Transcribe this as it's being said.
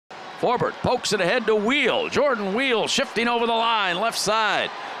Forbert pokes it ahead to Wheel. Jordan Wheel shifting over the line, left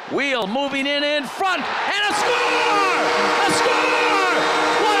side. Wheel moving in front, and a score! A score!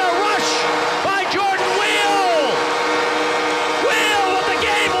 What a rush by Jordan Wheel! Wheel with the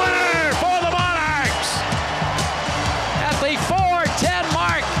game winner for the Monarchs! At the 4:10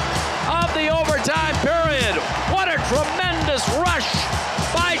 mark of the overtime period. What a tremendous rush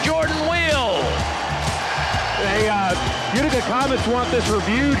by Jordan Wheel! Hey, Ютикой Comet's want this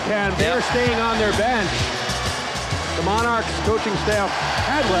reviewed, Ken. They're staying on their bench. The Monarchs coaching staff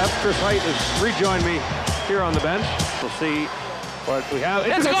had left. Chris Height has rejoined me here on the bench. We'll see what we have.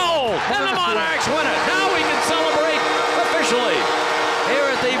 It's a goal, and the Monarchs win it. Now we can celebrate officially here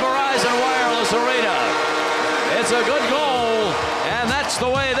at the Verizon Wireless Arena. It's a good goal, and that's the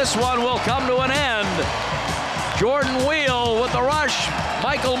way this one will come to an end. Jordan Wheel with the rush.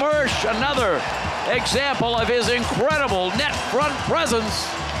 Michael Mersh, another example of his incredible net front presence.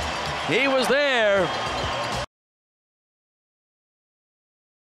 He was there